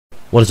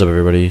What is up,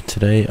 everybody?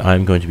 Today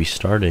I'm going to be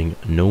starting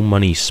No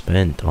Money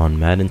Spent on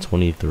Madden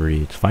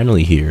 23. It's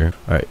finally here.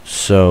 Alright,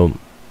 so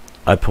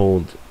I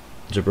pulled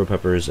Jabril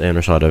Peppers and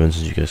Rashad Evans,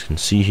 as you guys can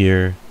see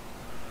here.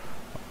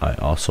 I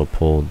also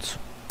pulled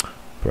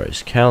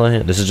Bryce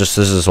Callahan. This is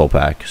this whole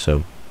pack.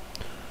 So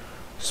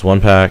this is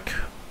one pack.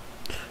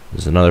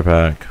 This is another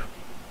pack.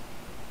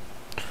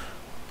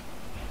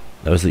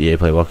 That was the EA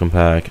Play Welcome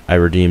pack. I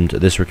redeemed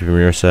this Rookie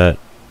Premier set,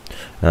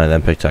 and I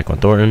then picked Tyquan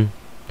Thornton.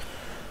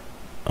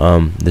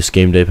 This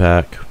game day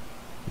pack,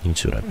 you can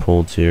see what I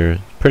pulled here.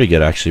 Pretty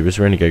good, actually. This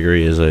Randy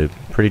Gregory is a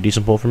pretty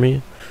decent pull for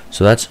me.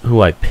 So that's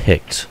who I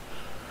picked.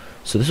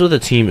 So this is what the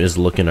team is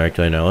looking like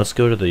right now. Let's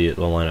go to the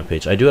lineup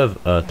page. I do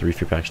have 3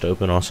 free packs to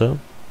open also.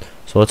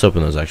 So let's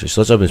open those, actually.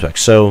 So let's open these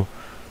packs. So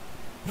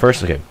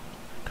first, okay,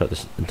 cut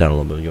this down a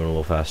little bit, going a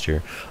little fast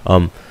here.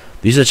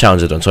 These are the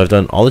challenges I've done. So I've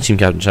done all the team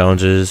captain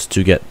challenges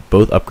to get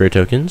both upgrade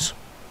tokens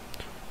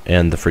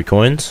and the free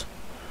coins.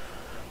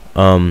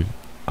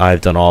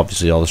 I've done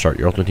obviously all the Start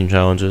Your Ultimate Team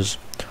challenges.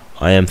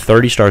 I am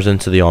 30 stars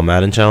into the All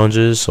Madden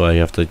challenges, so I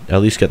have to at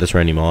least get this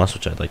Randy Moss,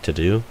 which I'd like to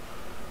do.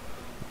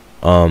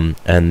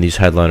 And these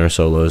headliner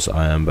solos,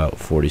 I am about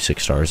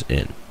 46 stars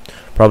in.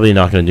 Probably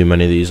not going to do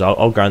many of these.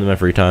 I'll grind them in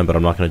free time, but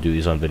I'm not going to do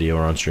these on video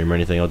or on stream or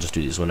anything. I'll just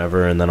do these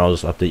whenever, and then I'll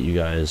just update you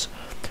guys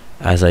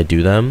as I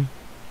do them.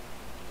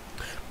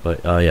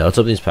 But yeah, let's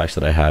open these packs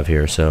that I have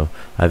here. So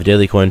I have a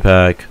daily coin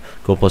pack,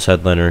 gold plus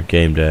headliner,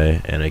 game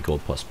day, and a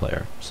gold plus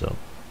player. So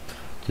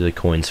do the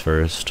coins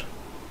first.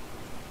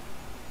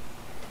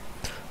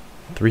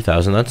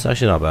 3,000, that's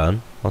actually not bad.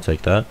 I'll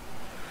take that.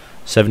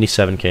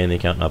 77k in the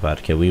account, not bad.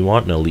 Okay, we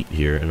want an elite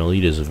here. An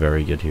elite is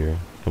very good here.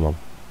 Come on.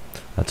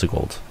 That's a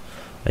gold.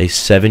 A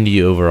 70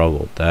 overall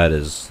gold.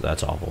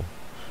 That's awful.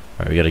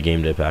 Alright, we got a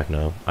game day pack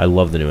now. I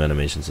love the new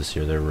animations this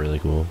year. They're really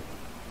cool.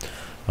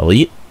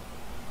 Elite.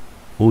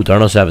 Ooh,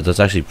 Darnell Savage. That's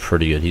actually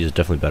pretty good. He's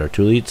definitely better.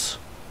 2 elites.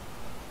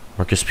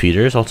 Marcus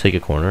Peters. I'll take a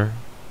corner.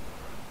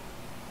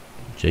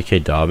 J.K.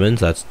 Dobbins,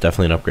 that's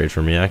definitely an upgrade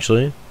for me,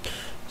 actually.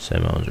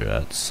 Sam Ellinger,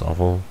 that's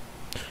awful.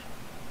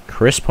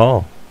 Chris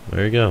Paul,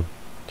 there you go.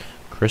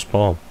 Chris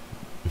Paul.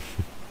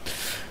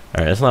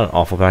 Alright, that's not an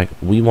awful pack.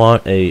 We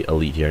want a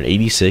elite here. An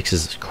 86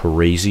 is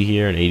crazy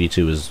here, and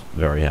 82 is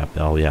very happy.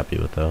 I'll be happy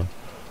with, though.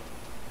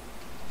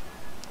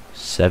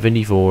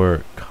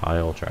 74,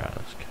 Kyle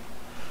Trask.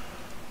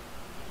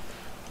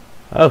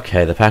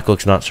 Okay, the pack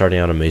looks not starting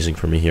out amazing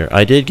for me here.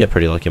 I did get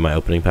pretty lucky in my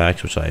opening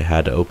packs, which I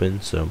had to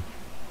open, so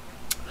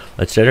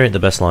let's generate the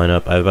best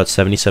lineup. I have about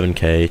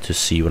 77k to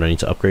see what I need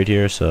to upgrade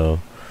here. So,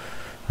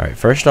 alright,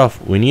 first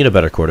off, we need a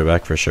better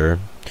quarterback for sure.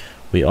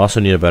 We also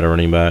need a better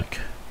running back.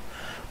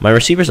 My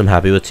receivers I'm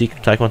happy with.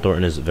 Tyquan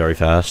Thornton is very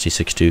fast. He's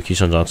 6'2".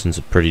 Keyshawn Johnson's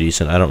pretty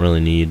decent. I don't really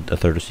need a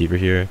third receiver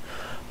here.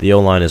 The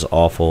O-line is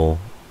awful.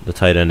 The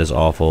tight end is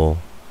awful.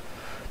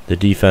 The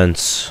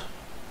defense,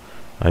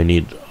 I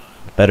need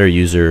better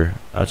user.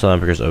 Outside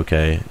linebacker is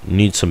okay.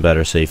 Need some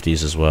better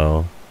safeties as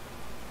well.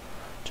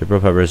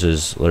 Jabril Peppers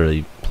is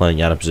literally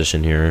playing out of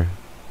position here.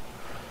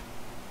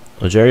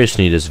 L'Jarius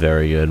Sneed is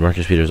very good.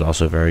 Marcus Peters is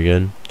also very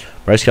good.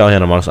 Bryce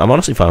Callahan, I'm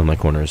honestly fine with my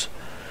corners.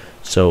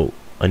 So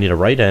I need a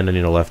right end, I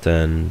need a left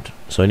end.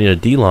 So I need a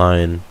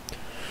D-line,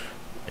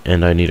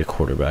 and I need a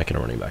quarterback and a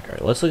running back.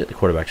 Alright, let's look at the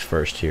quarterbacks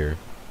first here.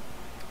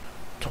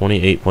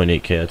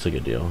 28.8k, that's a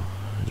good deal.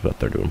 It's about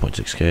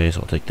 31.6k,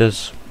 so I'll take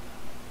this.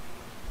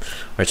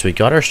 Alright, so we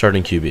got our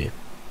starting QB.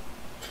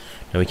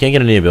 Now we can't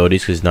get any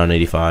abilities because he's not an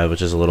 85,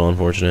 which is a little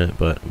unfortunate,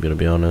 but I'm going to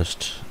be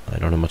honest, I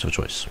don't have much of a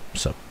choice.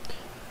 So,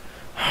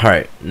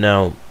 alright,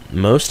 now,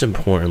 most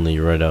importantly,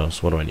 right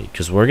else, what do I need?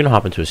 Because we're going to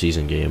hop into a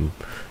season game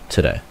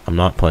today. I'm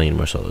not playing any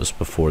more solos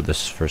before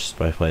this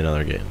first, I play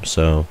another game,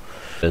 so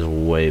it's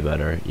way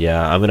better.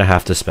 Yeah, I'm going to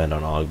have to spend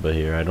on Ogba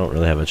here. I don't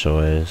really have a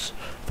choice.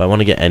 If I want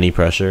to get any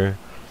pressure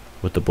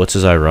with the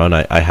blitzes I run,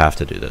 I have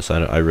to do this.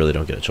 I really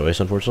don't get a choice,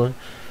 unfortunately.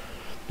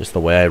 Just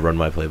the way I run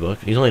my playbook.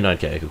 He's only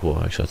 9k. Okay, cool.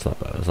 Actually, that's not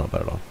bad. That's not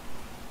bad at all.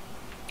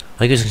 I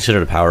think he's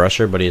considered a power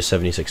rusher, but he has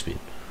 76 speed.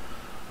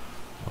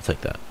 I'll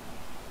take that.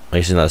 I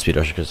guess he's not a speed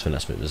rusher because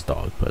finesse move is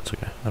dog, but it's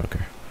okay. I don't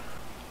care.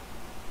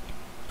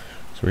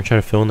 So we're going to try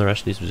to fill in the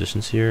rest of these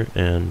positions here,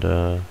 and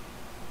we'll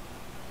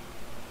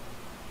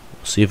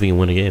see if we can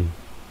win a game.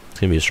 It's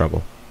going to be a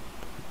struggle.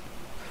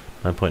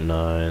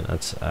 9.9.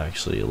 That's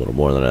actually a little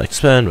more than I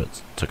expect, but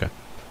it's okay.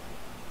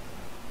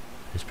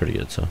 He's pretty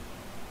good, so.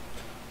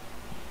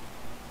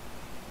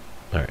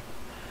 Alright,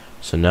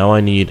 so now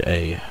I need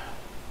a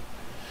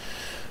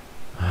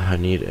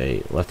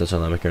left outside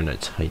linebacker and a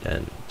tight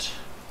end.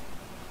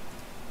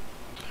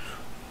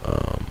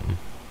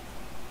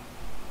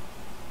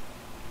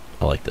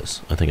 I like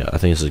this. I think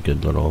this is a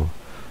good little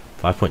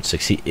 5.6.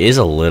 He is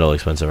a little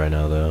expensive right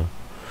now though.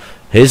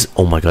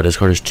 Oh my god, his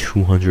card is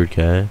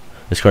 200k.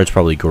 This card's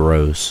probably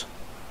gross.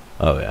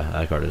 Oh yeah,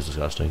 that card is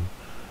disgusting.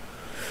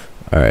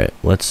 Alright,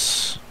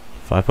 let's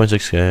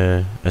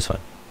 5.6k. That's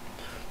fine.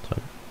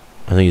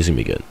 I think he's going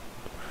to be good.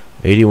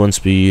 81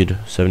 speed,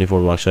 74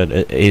 block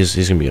shed. He's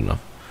going to be good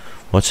enough.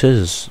 What's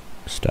his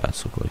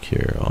stats look like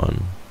here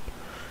on...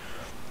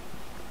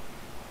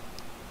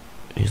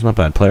 He's not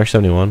bad. Player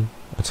 71.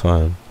 That's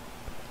fine.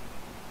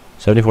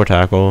 74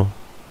 tackle.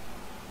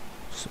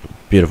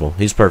 Beautiful.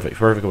 He's perfect.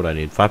 Perfect what I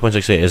need.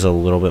 5.68 is a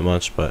little bit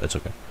much, but it's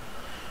okay.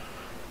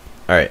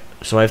 Alright,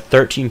 so I have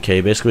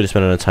 13k basically to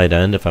spend on a tight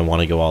end if I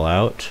want to go all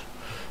out.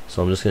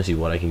 So I'm just going to see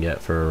what I can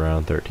get for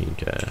around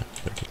 13k.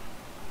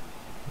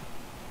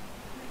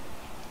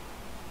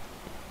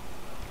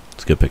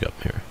 It's a good pickup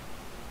here.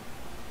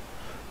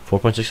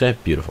 4.68,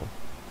 beautiful.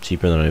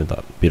 Cheaper than I even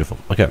thought. Beautiful.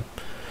 Okay.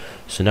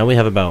 So now we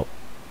have about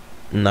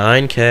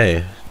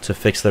 9k to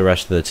fix the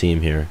rest of the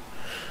team here.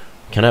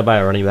 Can I buy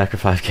a running back for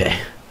 5k?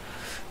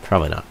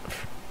 Probably not.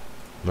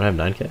 Do I have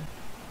 9k?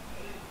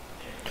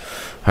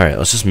 Alright,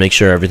 let's just make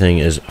sure everything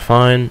is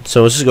fine.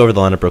 So let's just go over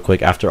the lineup real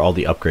quick after all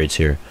the upgrades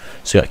here.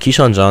 So you got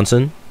Keyshawn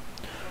Johnson,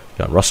 you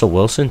got Russell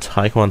Wilson,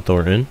 Tyquan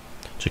Thornton,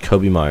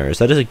 Jacoby Myers.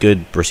 That is a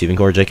good receiving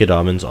core. J.K.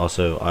 Dobbins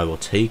also I will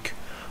take.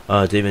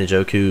 David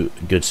Njoku,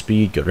 good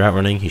speed, good route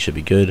running. He should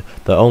be good.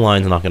 The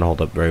O-line's not going to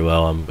hold up very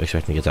well. I'm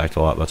expecting to get sacked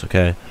a lot, but that's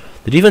okay.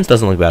 The defense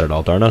doesn't look bad at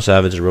all. Darnell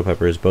Savage and Will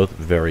Peppers, both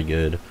very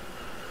good.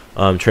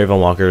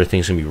 Trayvon Walker, I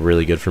think is going to be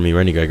really good for me.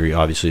 Randy Gregory,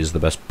 obviously, is the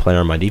best player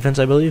on my defense,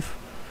 I believe.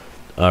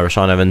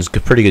 Rashawn Evans,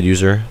 pretty good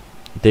user.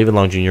 David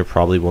Long Jr.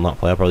 probably will not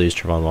play. I'll probably use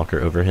Trayvon Walker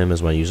over him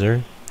as my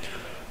user.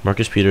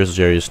 Marcus Peters,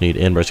 Jarius Sneed,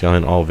 and Bryce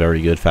Callahan, all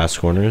very good fast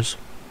corners.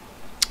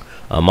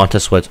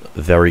 Montez Sweat's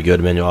very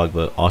good. Emmanuel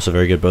Ogba, also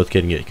very good. Both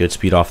can get good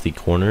speed off the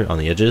corner on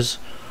the edges.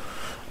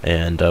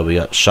 And we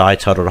got Shy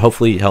Tuttle to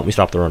hopefully help me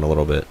stop the run a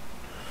little bit.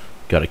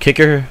 Got a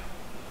kicker.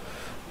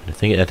 I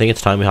think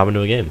it's time we hop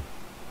into a game.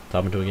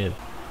 Alright,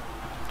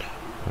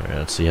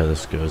 let's see how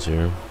this goes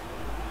here.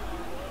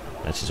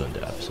 That's his own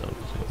dab, so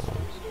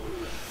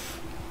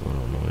a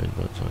little annoyed,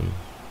 but it's fine.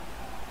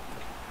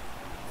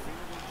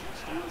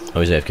 Oh,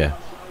 he's AFK.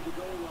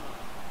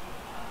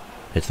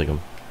 Hit stick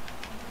him.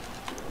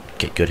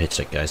 Okay, good hit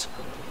stick, guys.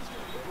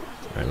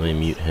 Alright, let me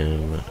mute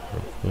him real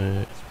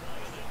quick.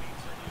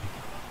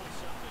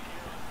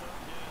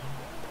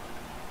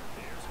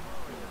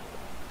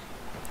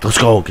 Let's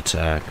go, good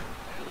sack.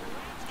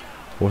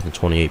 4th and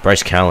 28.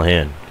 Bryce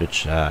Callahan, good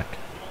sack.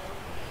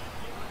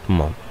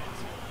 Come on.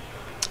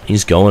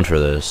 He's going for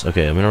this.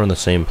 Okay, I'm going to run the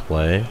same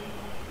play.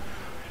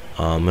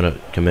 I'm going to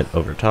commit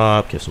over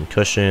top, give some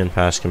cushion,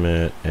 pass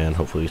commit, and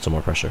hopefully get some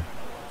more pressure.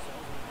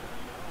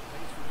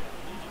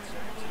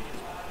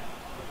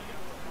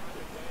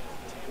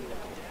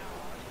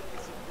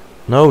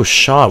 No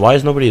shot. Why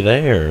is nobody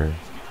there?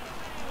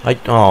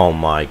 Oh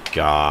my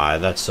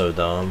god, that's so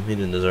dumb. He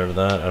didn't deserve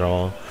that at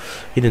all.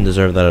 He didn't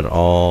deserve that at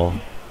all.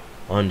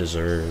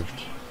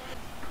 Undeserved.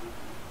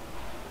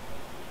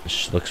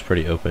 This looks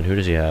pretty open. Who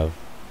does he have?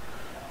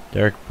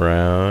 Derek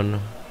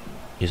Brown.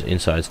 He's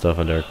inside stuff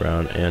on Derek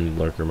Brown and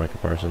lurker Micah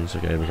Parsons.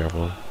 Okay, be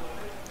careful.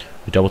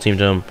 We double teamed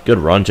him. Good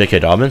run, J.K.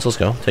 Dobbins. Let's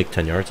go. Take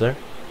 10 yards there.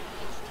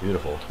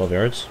 Beautiful. 12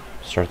 yards.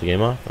 Start the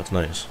game off. That's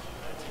nice.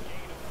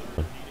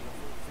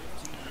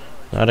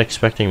 Not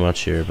expecting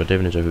much here, but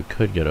David Njoku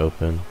could get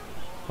open.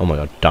 Oh my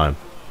god, dime.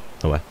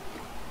 No way.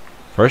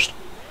 First.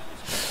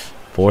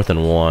 4th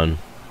and 1.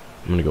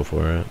 I'm going to go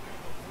for it.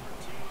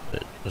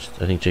 I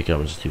think J.K.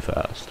 Dobbins is too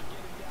fast.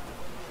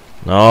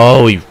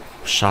 No, he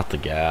shot the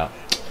gap.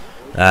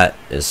 That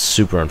is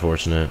super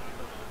unfortunate.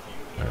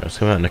 Alright, let's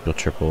come out nickel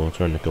triple.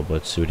 Let's run nickel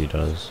blitz, see what he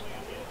does.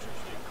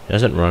 He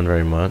doesn't run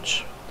very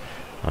much.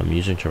 I'm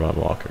using Trayvon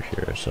Walker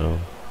here, so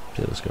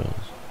see how this goes.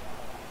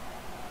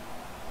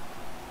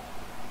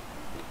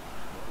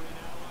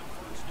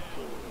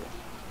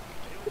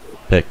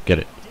 Pick, get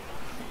it.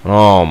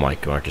 Oh my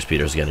god, Marcus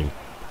Peters getting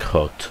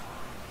cooked.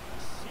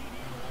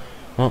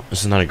 Well,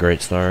 this is not a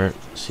great start.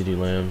 CeeDee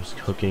Lamb's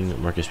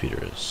cooking Marcus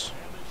Peters.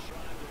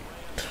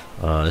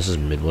 This is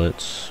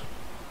mid-blitz.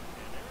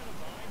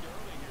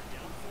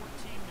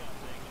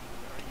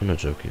 I'm not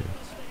joking.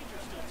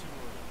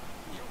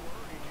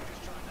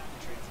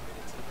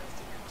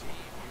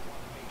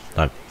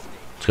 Let's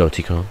go,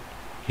 T-Con.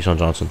 Keyshawn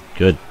Johnson.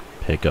 Good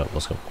pickup.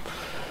 Let's go.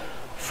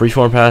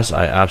 Freeform pass,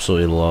 I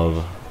absolutely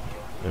love.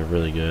 They're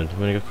really good. I'm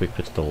going to go quick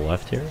pitch to the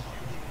left here.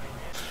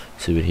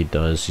 See what he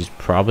does. He's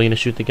probably going to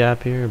shoot the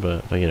gap here,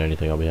 but if I get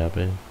anything, I'll be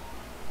happy.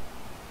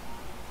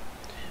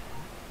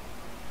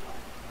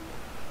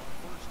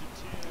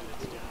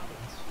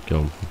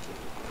 Go.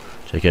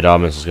 J.K.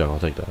 Dobbins, let's go. I'll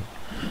take that.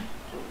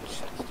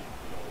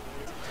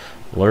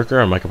 Lurker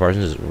on Micah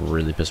Parsons has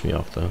really pissed me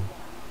off, though.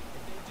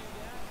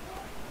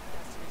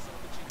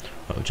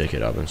 Oh, J.K.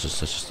 Dobbins, that's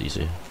just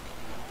easy.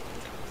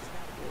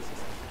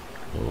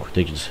 Oh, I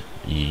think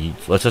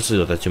let's actually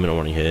let that 2-minute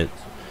warning hit.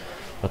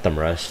 Let them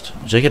rest.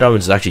 J.K.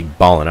 Dobbins is actually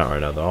balling out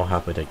right now, though. I'll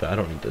happily take that. I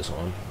don't need this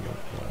on.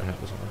 I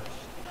have this on.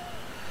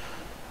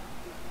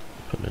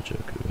 Putting a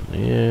Njoku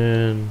in the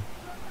end.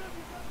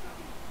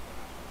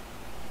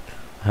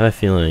 I have a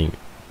feeling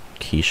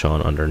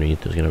Keyshawn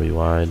underneath is going to be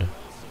wide.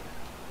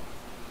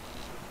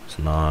 It's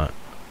not.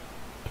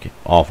 Okay,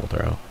 awful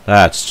throw.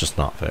 That's just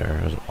not fair.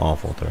 It was an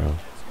awful throw.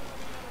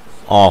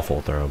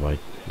 Awful throw by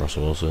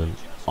Russell Wilson.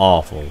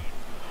 Awful.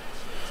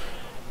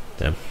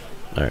 Damn.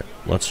 Alright,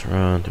 let's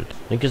run through.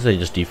 I think because they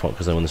just default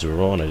because I won the Super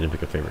Bowl and I didn't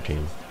pick a favorite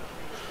team.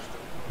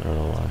 I don't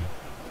know why.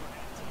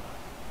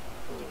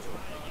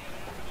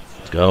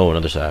 Let's go.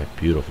 Another sack.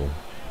 Beautiful.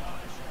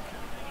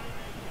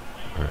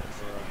 Alright.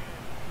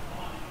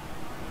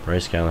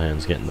 Bryce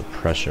Callahan's getting the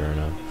pressure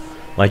now.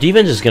 My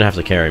defense is going to have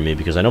to carry me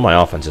because I know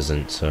my offense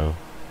isn't, so.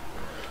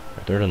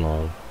 Third and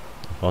long.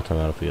 Ball time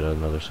out if we get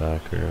another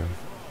sack or.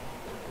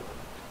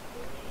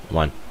 Come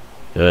on.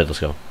 Good,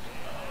 let's go.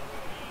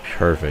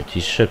 Perfect.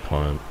 He should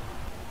punt.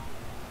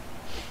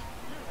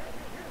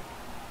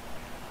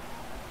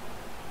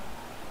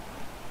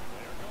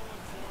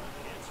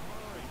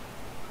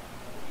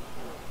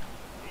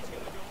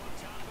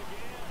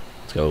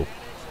 Let's go.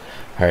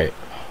 Alright.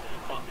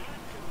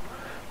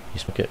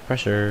 He's get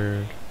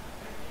pressured.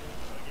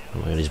 Oh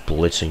my god, he's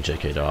blitzing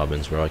J.K.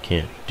 Dobbins, bro. I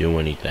can't do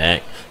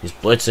anything. He's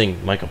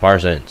blitzing Micah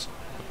Parsons.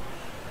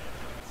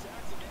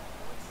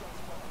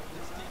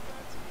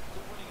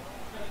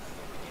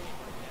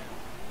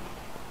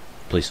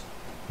 Please.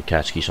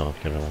 Catch Keyshawn.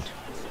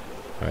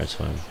 Alright, it's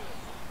fine.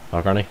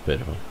 Hawk Ronnie?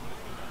 Beautiful.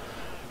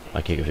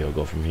 I can't get a field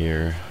goal from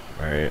here.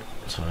 Alright,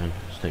 it's fine.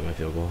 Just take my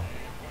field goal.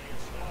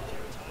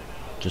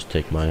 Just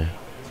take my...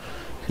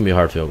 It's gonna be a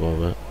hard field goal,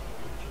 but...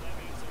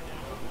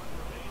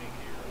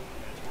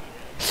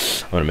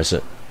 I'm gonna miss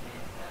it.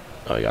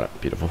 Oh, you got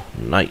it. Beautiful.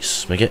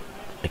 Nice. Make it.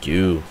 Thank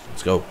you.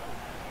 Let's go.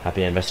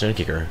 Happy I invested in a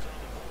kicker.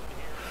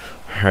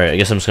 Alright, I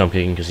guess I'm scum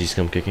kicking because he's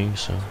scum kicking,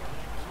 so...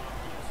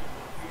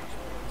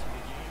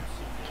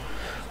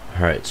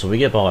 Alright, so we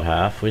get ball at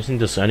half. We just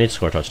need to... I need to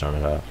score a touchdown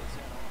at half.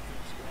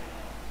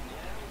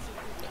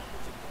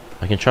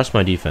 I can trust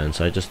my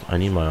defense. I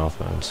need my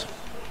offense.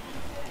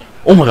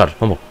 Oh my god,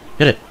 fumble.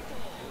 Get it.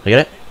 I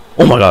get it?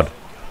 Oh my god.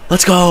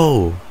 Let's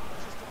go.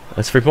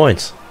 That's 3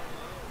 points.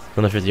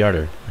 From the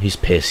 50-yarder. He's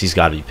pissed. He's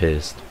got to be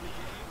pissed.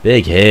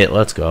 Big hit.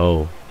 Let's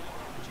go.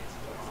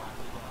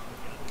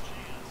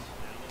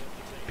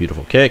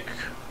 Beautiful kick.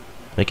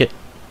 Make it.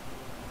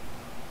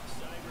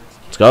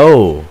 Let's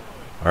go.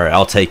 Alright,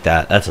 I'll take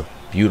that. That's a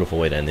beautiful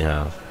way to end the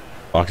half.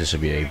 Boxes should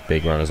be a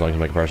big run as long as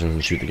Micah Parsons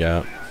can shoot the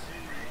gap.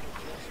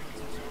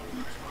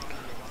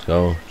 Let's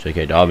go.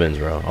 J.K. Dobbins,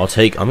 bro. I'll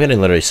take... I'm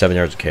getting literally 7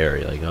 yards of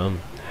carry. Like,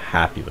 I'm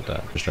happy with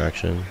that.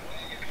 Distraction.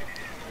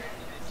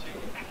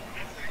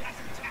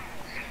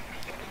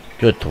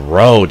 Good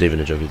throw. David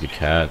Njoku, good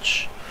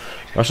catch.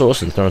 Russell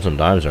Wilson's throwing some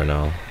dimes right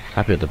now.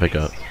 Happy with the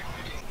pickup.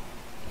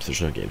 If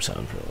there's no game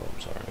sound for it,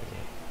 I'm sorry.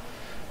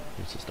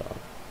 Needs to stop.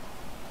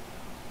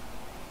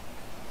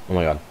 Oh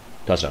my god.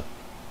 Touchdown.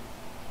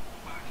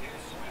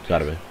 It's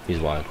gotta be. He's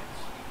wide.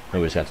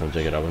 Nobody's got some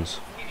J.K.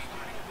 Dobbins.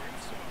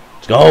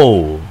 Let's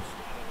go!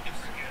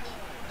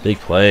 Big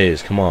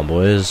plays. Come on,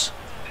 boys.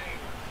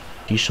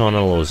 Keyshawn on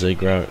a little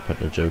zig route.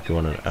 Putting Njoku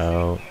on and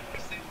out.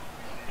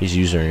 He's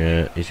using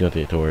it. He's going to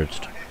get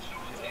torched.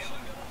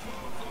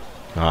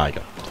 Ah, I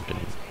got fucking...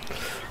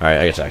 Alright,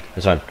 I get sacked.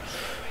 It's fine.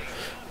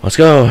 Let's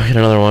go. Get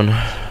another one.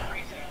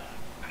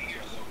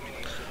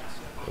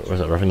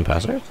 Was that roughing the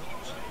passer?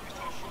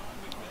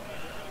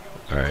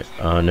 Alright,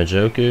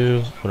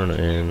 Njoku. Put it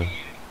in.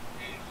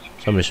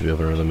 Somebody should be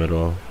open over the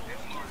middle.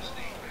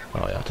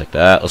 Oh, yeah, I'll take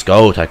that. Let's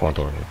go, Taekwondo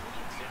Thor.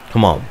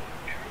 Come on.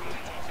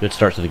 Good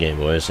start to the game,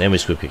 boys. And we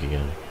scoop kick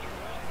again.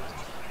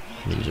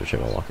 Use our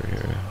Trayvon Walker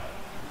here.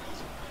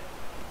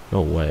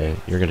 No way.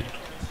 You're going to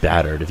get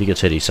battered. If he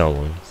gets hit, he's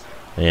soloing.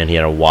 And he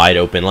had a wide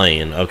open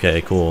lane.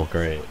 Okay, cool.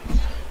 Great.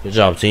 Good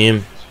job,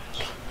 team.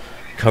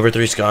 Cover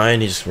 3 sky,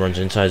 and he just runs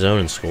inside zone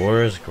and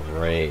scores.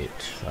 Great.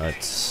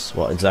 That's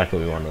well exactly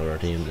what we want out of our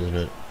team, isn't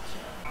it?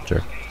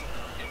 Sure.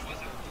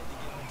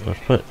 Let's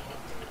put...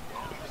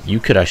 You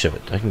could actually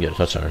have it. I can get a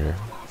touchdown here.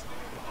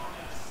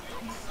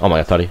 Oh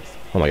my god,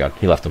 oh my god,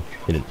 he left him.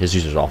 He didn't, his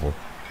user's awful.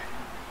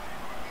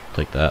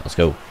 Take that. Let's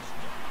go.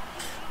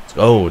 Let's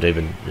go,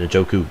 David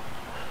Njoku.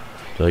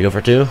 Do I go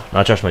for 2?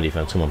 I trust my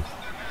defense. Come on.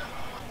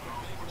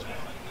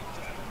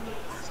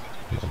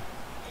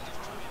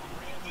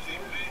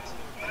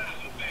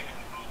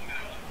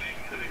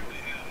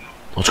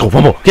 Let's go,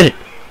 fumble. Get it.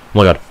 Oh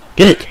my god.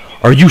 Get it.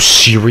 Are you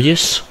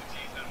serious?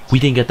 We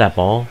didn't get that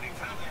ball?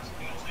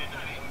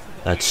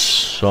 That's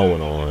so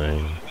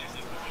annoying.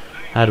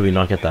 How do we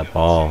not get that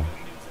ball?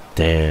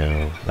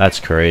 Damn.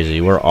 That's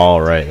crazy. We're all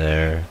right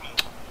there.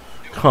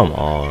 Come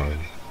on.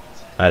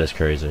 That is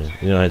crazy.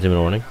 You know I had him in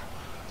a warning?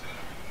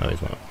 No,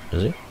 he's not.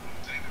 Is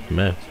he?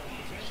 Man.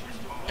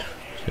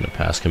 He's gonna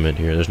pass commit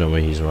here. There's no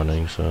way he's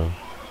running, so.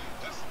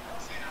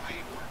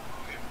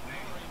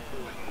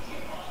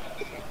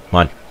 Come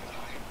on.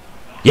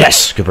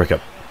 Yes! Good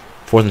breakup.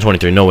 4th and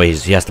 23. No way.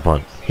 He has to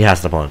punt. He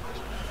has to punt.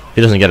 If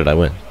he doesn't get it, I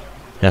win.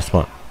 He has to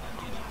punt.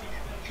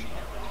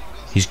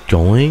 He's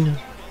going?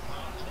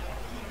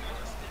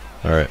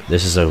 Alright.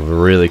 This is a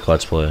really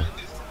clutch play.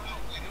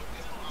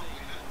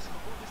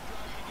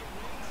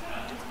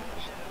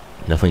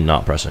 Definitely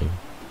not pressing.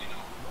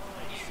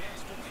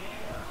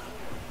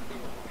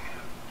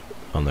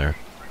 I'm there.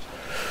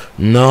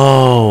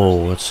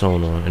 No! That's so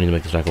annoying. I need to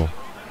make the tackle.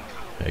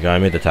 Okay, guy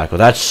made the tackle.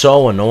 That's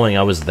so annoying.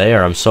 I was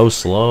there. I'm so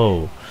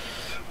slow.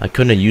 I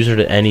couldn't have used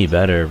it any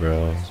better,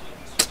 bro.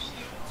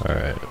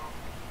 Alright.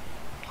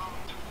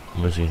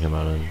 Where's he gonna come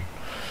out in?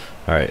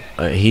 Alright.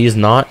 He's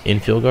not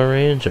in field goal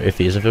range. Or if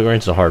he is in field goal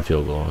range, it's a hard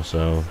field goal.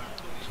 So,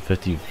 it's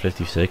 50,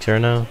 56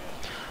 right now.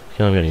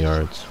 Can't even get any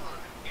yards.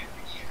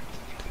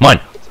 Mine.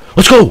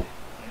 Let's go.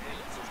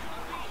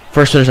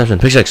 First interception.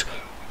 Pick 6.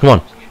 Come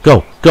on.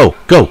 Go. Go.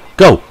 Go.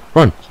 Go.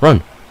 Run.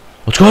 Run.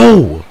 Let's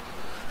go.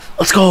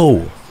 Let's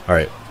go. All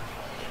right.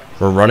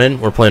 We're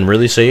running. We're playing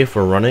really safe.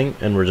 We're running,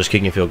 and we're just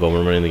kicking a field goal.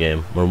 We're winning the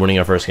game. We're winning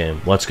our first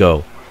game. Let's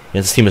go.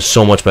 Yeah, this team is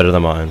so much better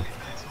than mine.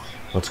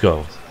 Let's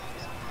go.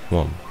 Come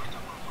on.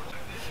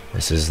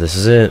 This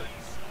is it.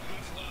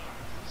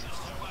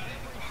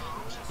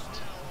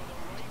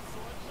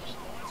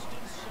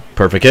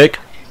 Perfect kick.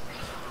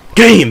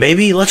 Game,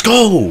 baby. Let's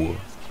go.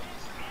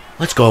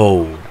 Let's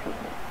go.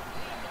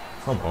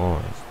 Come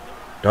on.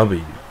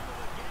 W.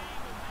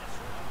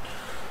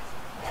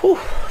 Whew.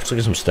 Let's look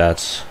at some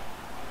stats.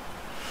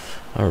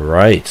 All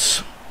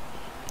right.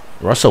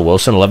 Russell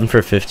Wilson, 11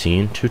 for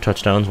 15, 2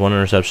 touchdowns, 1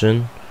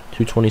 interception,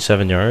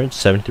 227 yards,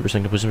 73%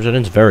 completion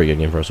percentage. Very good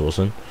game for Russell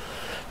Wilson.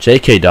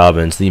 J.K.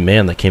 Dobbins, the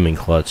man that came in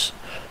clutch,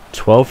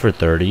 12 for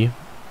 30,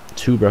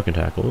 2 broken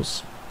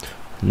tackles,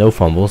 no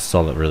fumbles. That's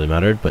all that really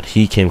mattered. But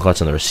he came clutch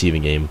in the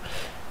receiving game,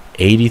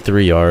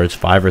 83 yards,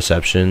 5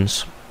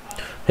 receptions.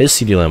 His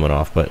CD line went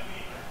off, but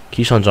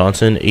Keyshawn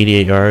Johnson,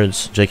 88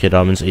 yards, J.K.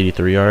 Dobbins,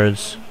 83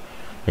 yards.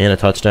 And a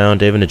touchdown.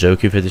 David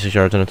Njoku, 56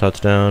 yards and a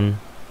touchdown.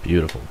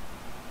 Beautiful.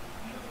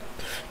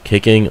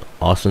 Kicking,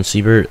 Austin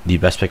Siebert, the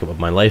best pickup of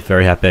my life.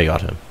 Very happy I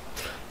got him.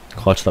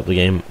 Clutched up the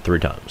game 3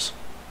 times.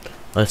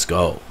 Let's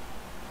go.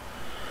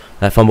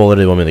 That fumble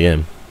literally won me the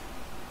game.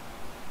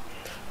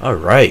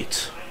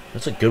 Alright.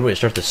 That's a good way to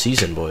start the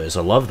season, boys.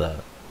 I love that.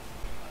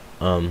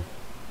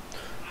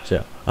 So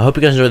yeah, I hope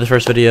you guys enjoyed the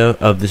first video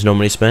of this No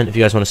Money Spent. If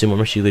you guys want to see more,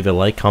 make sure you leave a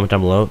like, comment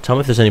down below. Tell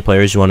me if there's any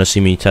players you want to see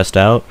me test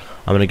out.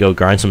 I'm going to go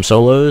grind some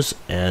solos,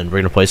 and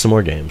we're going to play some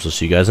more games. We'll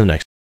see you guys in the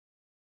next